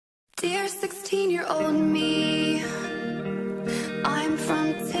Dear 16-year-old me, I'm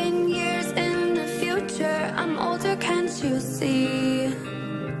from 10 years in the future. I'm older, can't you see?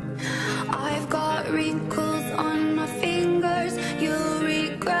 I've got wrinkles on my fingers. You'll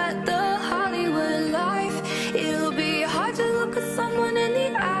regret the Hollywood life. It'll be hard to look at someone in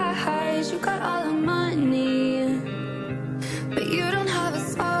the eyes. You got all the money, but you don't have a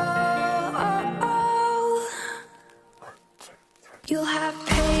soul. You'll have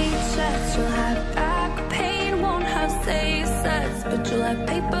paychecks, you'll have back pain, won't have safe sets, but you'll have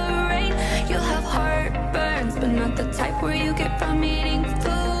paper rain. You'll have heartburns, but not the type where you get from eating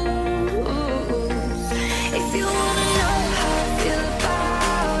foods. If you wanna know how I feel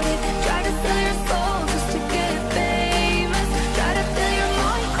about it, try to sell your soul just to get famous. Try to fill your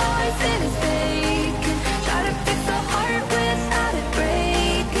mind, cause it is vacant. Try to fix a heart without it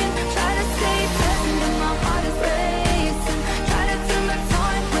breaking. Try to stay present when my heart is racing. Try to turn my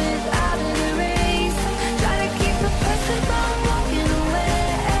time without it erasing. Try to keep the person from walking away.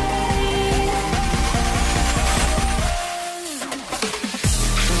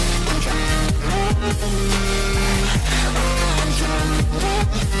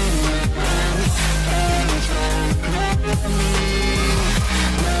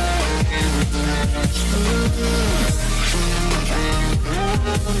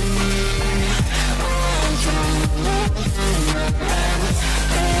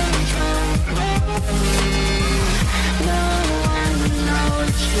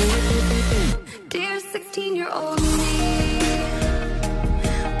 Dear 16-year-old me,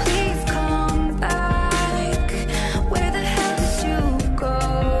 please come back. Where the hell did you go?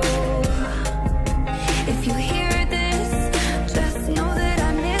 If you hear this, just know that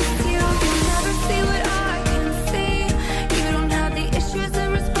I miss you. You'll never see what I can see. You don't have the issues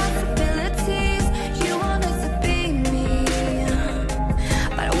and responsibilities. You want us to be me,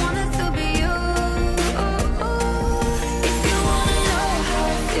 but I want us to be you. If you wanna know how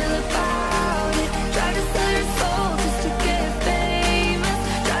I feel about it, try to sell your soul just to get famous.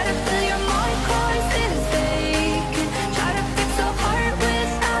 Try to fill your mind, cause it is vacant. Try to fix a heart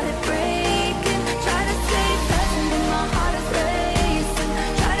without it breaking. Try to stay present when my heart is racing.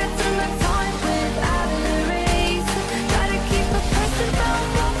 Try to turn my time without it erasing. Try to keep a person from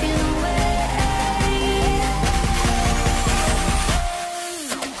walking away.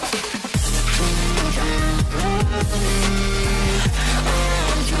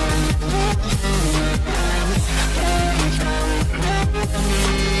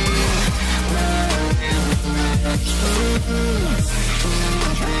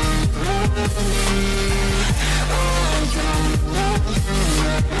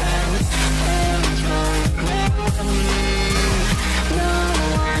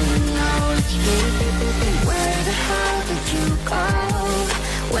 Where the hell did you go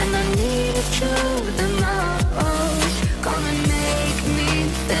when I needed you the most? Come and make me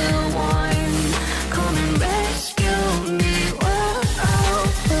feel warm. Come and rescue me. Whoa,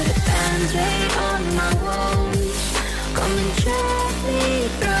 put a band-aid on my wounds. Come and drag me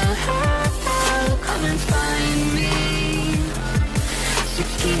through hell. Come and find me.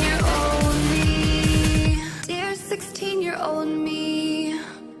 16-year-old me. Dear 16-year-old me,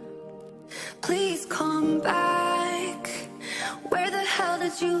 please come back. Where the hell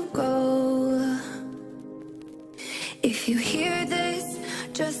did you go? If you hear this,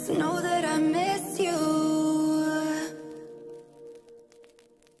 just know that I miss you.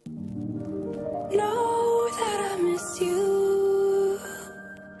 Know that I miss you.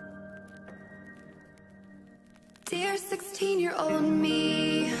 Dear 16-year-old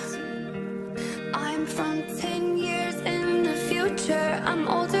me, I'm from 10 years in the future. I'm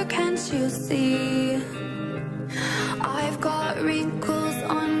older, can't you see? I've got wrinkles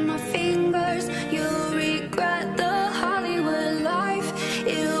on my fingers. You'll regret the Hollywood life.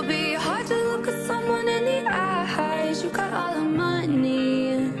 It'll be hard to look at someone in the eyes. You got all the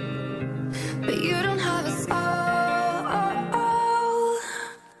money, but you don't have a soul.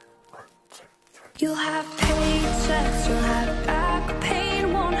 You'll have paychecks, you'll have back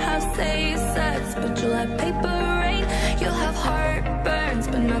pain, won't have safe sets, but you'll have paper rain. You'll have heartburns,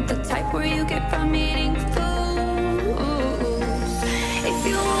 but not the type where you get from eating foods. If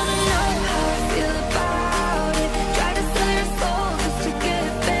you wanna